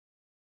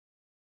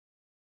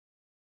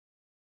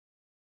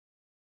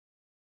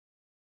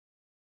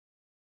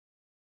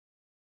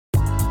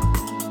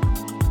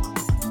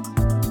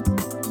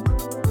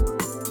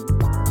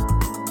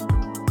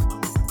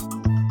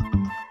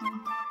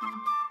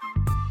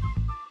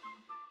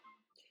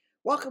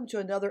Welcome to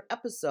another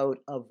episode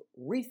of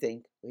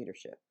Rethink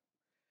Leadership.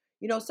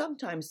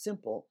 Sometimes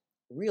simple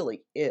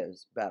really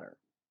is better.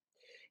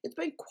 It's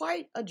been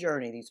quite a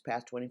journey these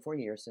past 24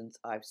 years since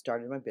I've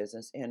started my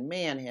business, and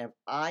man, have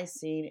I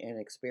seen and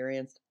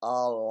experienced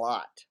a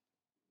lot.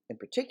 In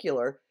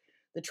particular,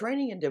 the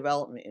training and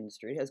development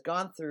industry has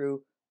gone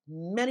through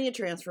many a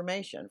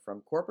transformation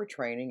from corporate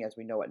training as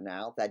we know it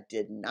now that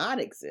did not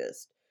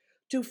exist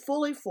to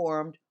fully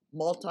formed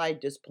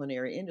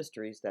multidisciplinary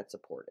industries that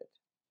support it.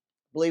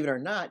 Believe it or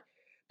not,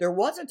 there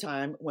was a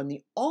time when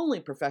the only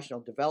professional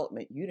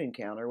development you'd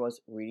encounter was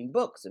reading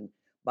books and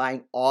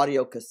buying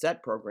audio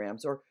cassette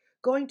programs or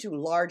going to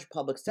large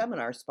public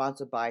seminars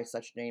sponsored by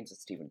such names as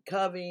Stephen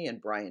Covey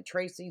and Brian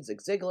Tracy,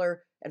 Zig Ziglar,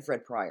 and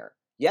Fred Pryor.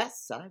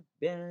 Yes, I've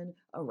been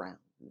around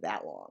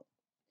that long.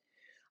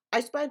 I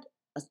spent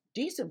a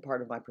decent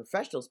part of my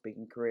professional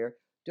speaking career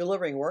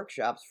delivering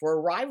workshops for a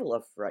rival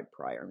of Fred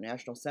Pryor,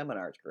 National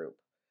Seminars Group.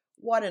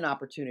 What an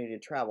opportunity to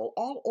travel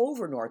all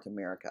over North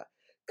America,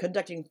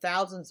 conducting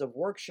thousands of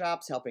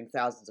workshops, helping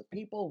thousands of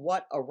people.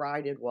 What a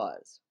ride it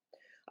was.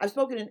 I've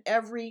spoken in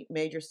every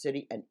major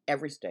city and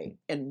every state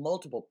and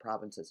multiple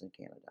provinces in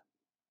Canada.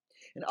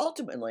 And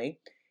ultimately,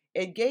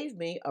 it gave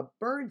me a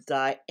bird's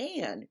eye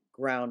and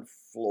ground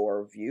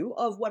floor view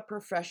of what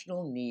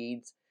professional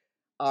needs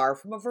are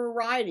from a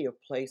variety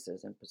of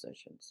places and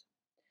positions.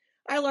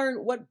 I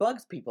learned what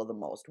bugs people the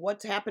most,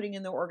 what's happening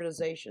in their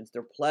organizations,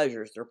 their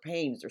pleasures, their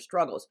pains, their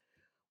struggles,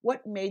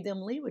 what made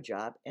them leave a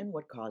job, and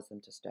what caused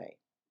them to stay.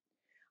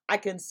 I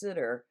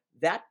consider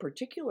that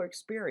particular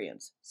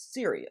experience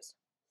serious,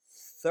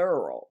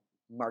 thorough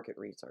market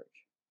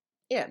research.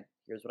 And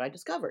here's what I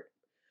discovered.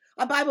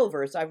 A Bible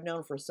verse I've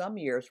known for some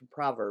years from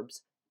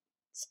Proverbs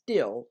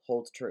still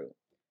holds true.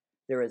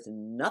 There is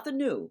nothing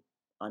new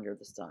under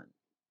the sun.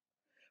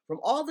 From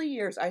all the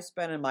years I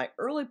spent in my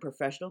early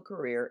professional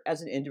career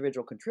as an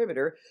individual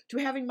contributor to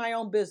having my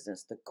own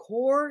business, the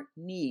core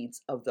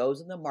needs of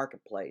those in the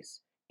marketplace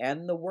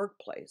and the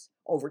workplace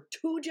over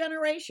 2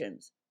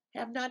 generations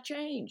have not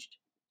changed.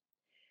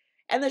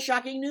 And the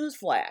shocking news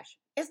flash,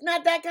 it's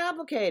not that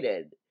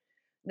complicated.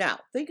 Now,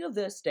 think of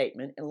this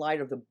statement in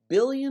light of the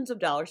billions of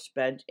dollars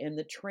spent in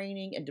the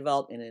training and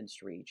development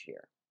industry each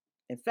year.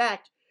 In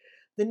fact,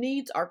 the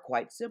needs are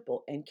quite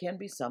simple and can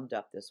be summed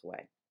up this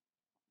way.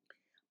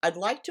 I'd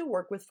like to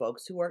work with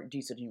folks who are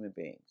decent human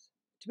beings,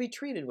 to be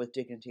treated with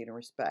dignity and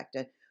respect,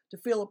 and to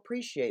feel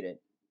appreciated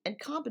and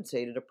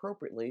compensated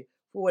appropriately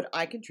for what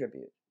I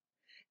contribute,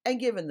 and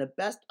given the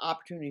best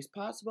opportunities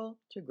possible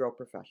to grow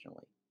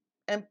professionally.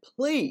 And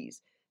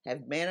please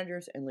have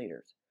managers and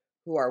leaders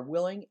who are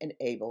willing and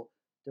able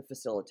to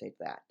facilitate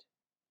that.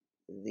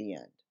 The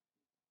end.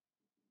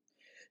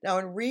 Now,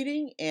 in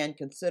reading and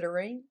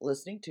considering,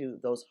 listening to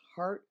those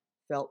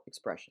heartfelt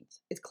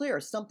expressions, it's clear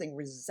something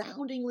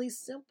resoundingly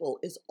simple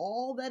is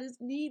all that is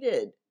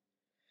needed.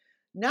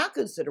 Now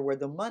consider where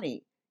the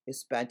money is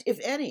spent, if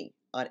any,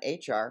 on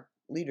HR,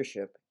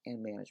 leadership,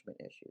 and management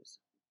issues.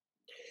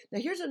 Now,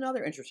 here's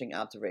another interesting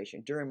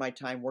observation during my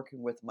time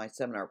working with my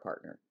seminar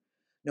partner.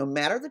 No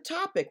matter the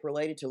topic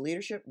related to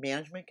leadership,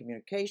 management,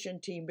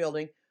 communication, team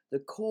building, the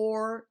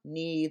core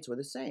needs were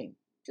the same,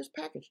 just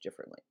packaged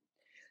differently.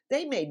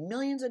 They made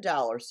millions of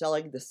dollars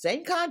selling the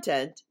same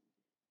content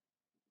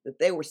that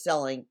they were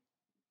selling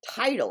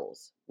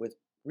titles with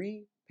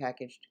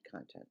repackaged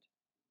content.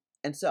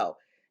 And so,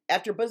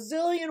 after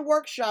bazillion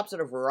workshops on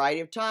a variety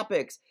of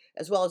topics,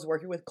 as well as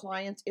working with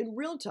clients in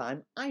real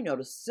time, I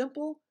noticed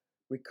simple,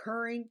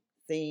 recurring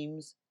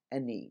themes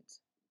and needs.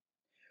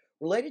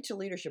 Related to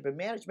leadership and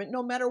management,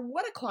 no matter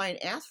what a client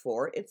asked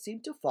for, it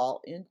seemed to fall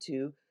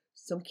into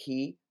some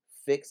key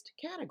fixed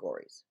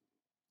categories.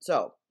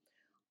 So,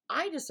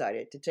 I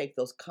decided to take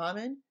those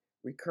common,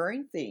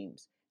 recurring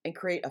themes and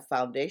create a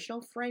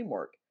foundational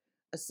framework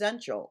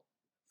essential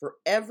for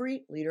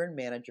every leader and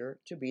manager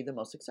to be the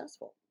most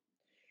successful.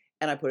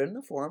 And I put it in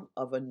the form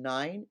of a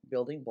 9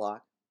 building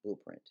block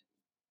blueprint.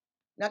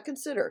 Now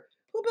consider,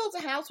 who builds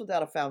a house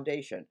without a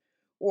foundation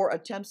or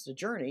attempts to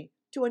journey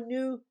to a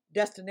new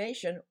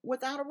destination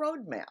without a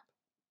roadmap?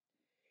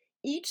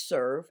 Each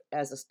serve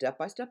as a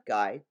step-by-step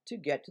guide to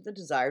get to the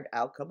desired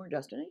outcome or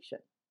destination.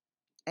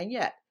 And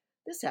yet,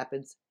 this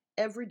happens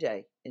every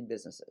day in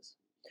businesses.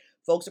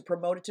 Folks are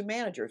promoted to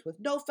managers with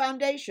no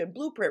foundation,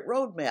 blueprint,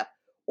 roadmap,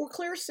 or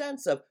clear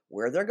sense of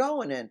where they're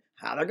going and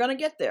how they're going to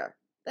get there.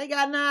 They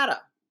got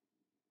nada.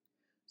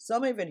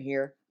 Some even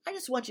hear, I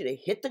just want you to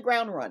hit the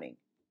ground running.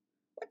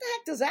 What the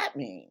heck does that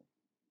mean?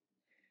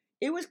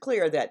 It was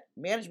clear that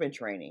management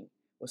training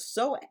was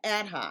so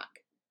ad hoc,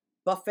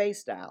 buffet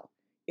style,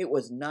 it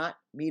was not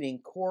meeting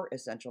core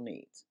essential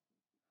needs.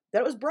 That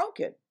it was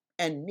broken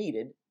and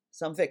needed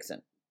some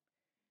fixing.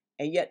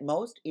 And yet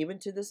most, even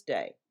to this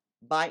day,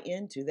 buy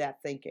into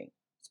that thinking.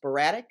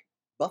 Sporadic,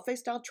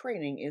 buffet-style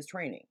training is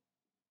training.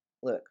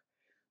 Look,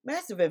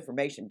 massive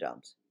information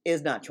dumps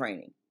is not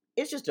training.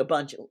 It's just a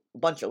bunch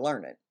of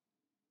learning.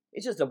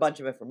 It's just a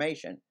bunch of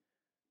information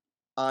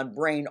on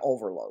brain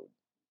overload.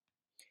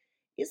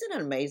 Isn't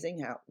it amazing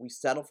how we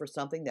settle for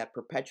something that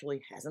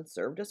perpetually hasn't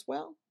served us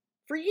well?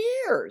 For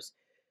years,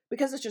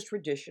 because it's just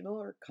traditional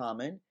or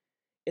common.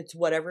 It's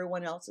what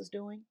everyone else is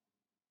doing.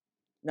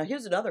 Now,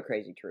 here's another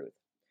crazy truth.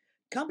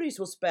 Companies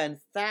will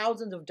spend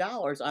thousands of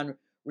dollars on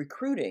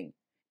recruiting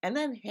and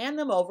then hand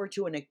over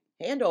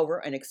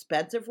an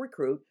expensive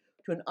recruit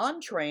to an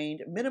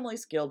untrained, minimally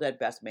skilled at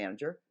best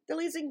manager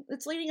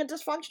that's leading a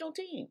dysfunctional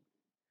team.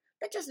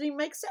 That doesn't even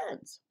make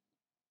sense.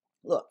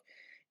 Look,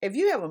 if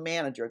you have a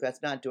manager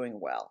that's not doing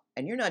well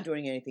and you're not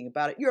doing anything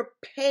about it, you're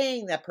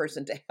paying that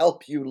person to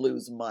help you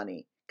lose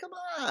money. Come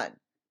on.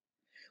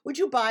 Would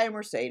you buy a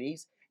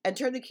Mercedes and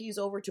turn the keys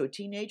over to a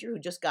teenager who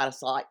just got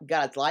its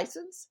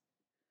license?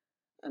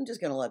 I'm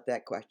just going to let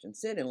that question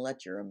sit and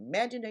let your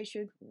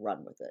imagination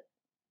run with it.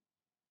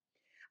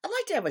 I'd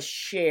like to have a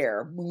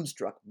Cher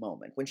moonstruck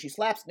moment when she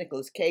slaps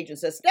Nicolas Cage and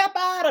says, "Step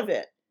out of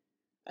it."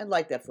 I'd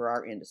like that for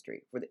our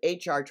industry, for the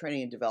HR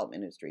training and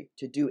development industry,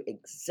 to do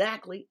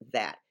exactly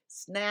that.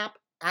 Snap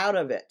out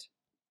of it.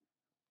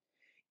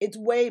 It's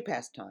way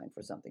past time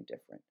for something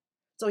different.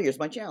 So here's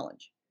my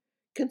challenge.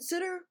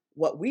 Consider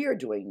what we are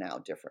doing now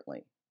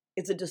differently.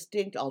 It's a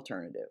distinct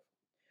alternative.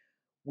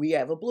 We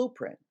have a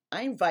blueprint.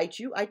 I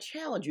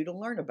challenge you to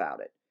learn about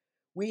it.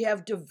 We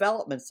have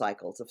development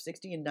cycles of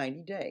 60 and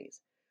 90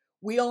 days.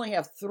 We only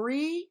have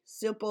 3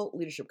 simple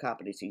leadership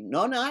competencies.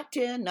 No, not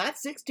 10, not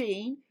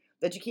 16,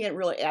 that you can't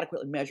really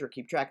adequately measure or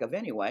keep track of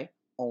anyway.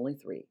 Only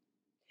 3.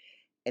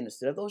 And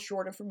instead of those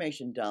short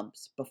information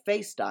dumps,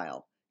 buffet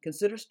style,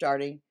 consider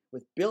starting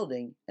with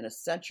building an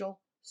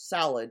essential,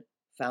 solid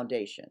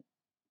foundation.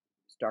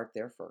 Start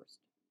there first.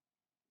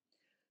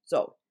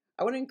 So,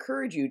 I want to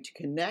encourage you to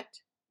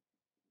connect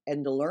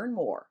and to learn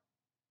more.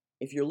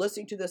 If you're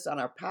listening to this on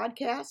our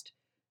podcast,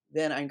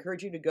 then I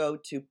encourage you to go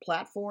to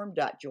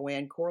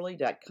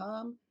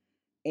platform.joannecorley.com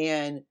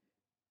and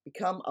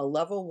become a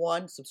level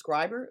 1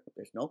 subscriber.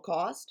 There's no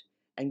cost.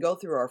 And go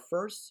through our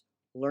first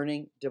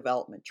learning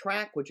development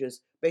track, which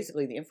is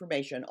basically the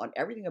information on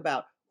everything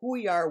about who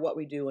we are, what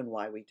we do, and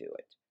why we do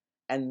it.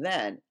 And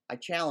then I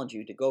challenge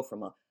you to go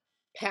from a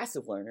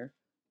passive learner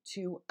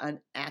to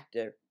an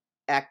active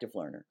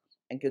learner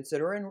and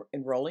consider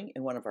enrolling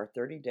in one of our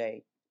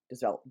 30-day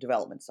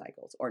development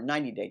cycles or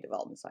 90-day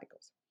development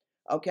cycles.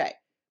 Okay,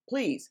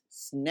 please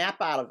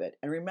snap out of it.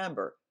 And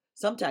remember,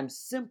 sometimes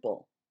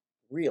simple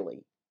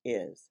really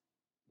is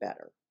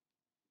better.